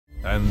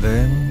And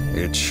then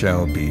it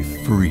shall be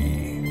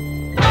free.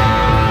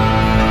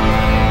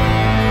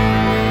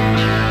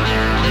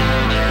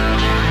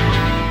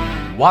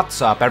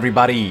 What's up,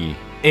 everybody?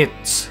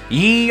 It's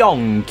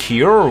Young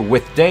here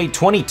with day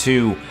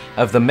 22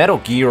 of the Metal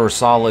Gear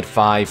Solid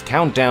 5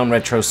 Countdown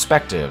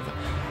Retrospective.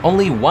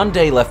 Only one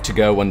day left to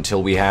go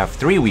until we have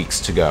 3 weeks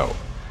to go.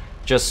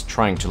 Just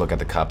trying to look at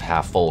the cup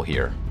half full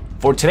here.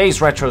 For today's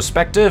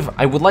retrospective,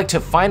 I would like to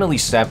finally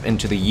step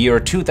into the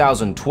year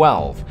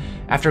 2012.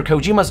 After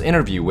Kojima's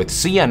interview with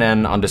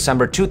CNN on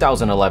December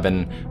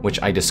 2011,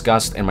 which I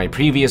discussed in my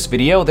previous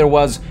video, there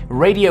was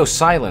radio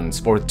silence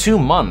for 2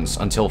 months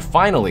until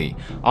finally,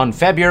 on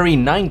February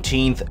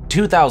 19th,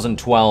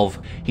 2012,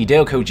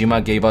 Hideo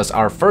Kojima gave us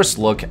our first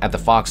look at the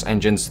Fox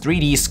engine's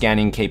 3D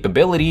scanning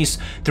capabilities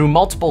through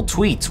multiple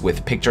tweets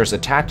with pictures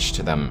attached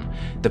to them.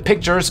 The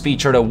pictures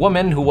featured a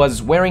woman who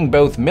was wearing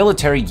both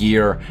military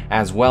gear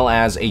as well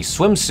as a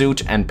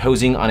swimsuit and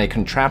posing on a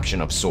contraption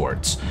of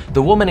sorts.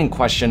 The woman in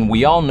question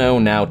we all know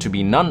now to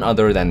be none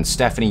other than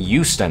Stefanie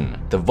Joosten,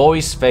 the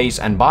voice, face,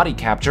 and body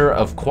capture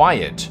of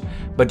Quiet.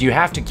 But you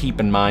have to keep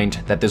in mind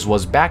that this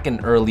was back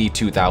in early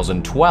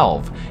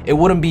 2012. It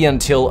wouldn't be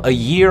until a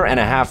year and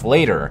a half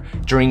later,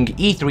 during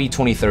E3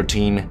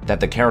 2013, that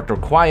the character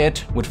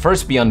Quiet would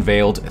first be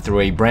unveiled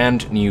through a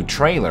brand new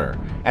trailer.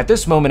 At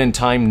this moment in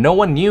time, no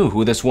one knew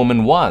who this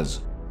woman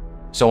was.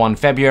 So on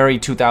February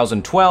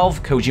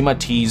 2012, Kojima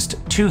teased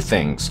 2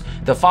 things: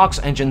 the Fox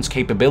engine's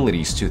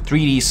capabilities to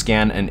 3D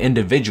scan an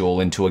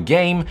individual into a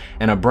game,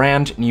 and a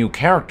brand new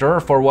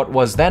character for what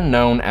was then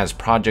known as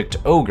Project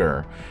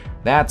Ogre.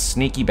 That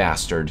sneaky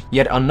bastard.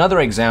 Yet another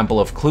example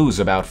of clues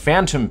about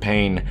phantom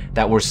pain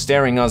that were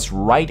staring us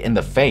right in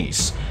the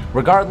face.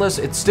 Regardless,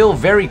 it's still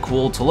very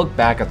cool to look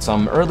back at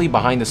some early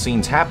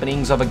behind-the-scenes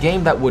happenings of a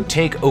game that would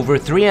take over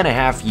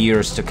 3.5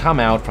 years to come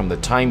out from the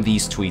time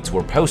these tweets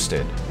were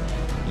posted.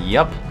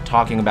 Yup,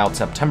 talking about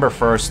September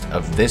 1st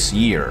of this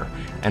year.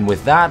 And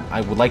with that,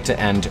 I would like to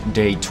end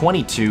day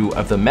 22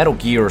 of the Metal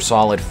Gear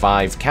Solid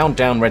 5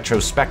 Countdown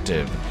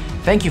Retrospective.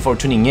 Thank you for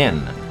tuning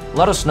in.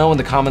 Let us know in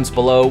the comments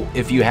below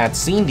if you had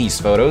seen these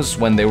photos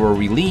when they were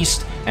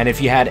released, and if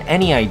you had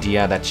any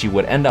idea that she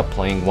would end up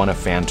playing one of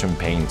Phantom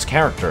Pain's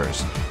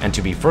characters. And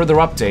to be further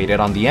updated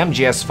on the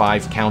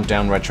MGS5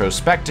 Countdown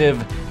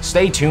Retrospective,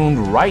 stay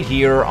tuned right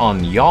here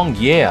on Young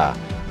Yeah.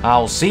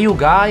 I'll see you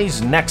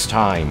guys next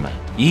time.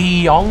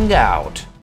 Young out.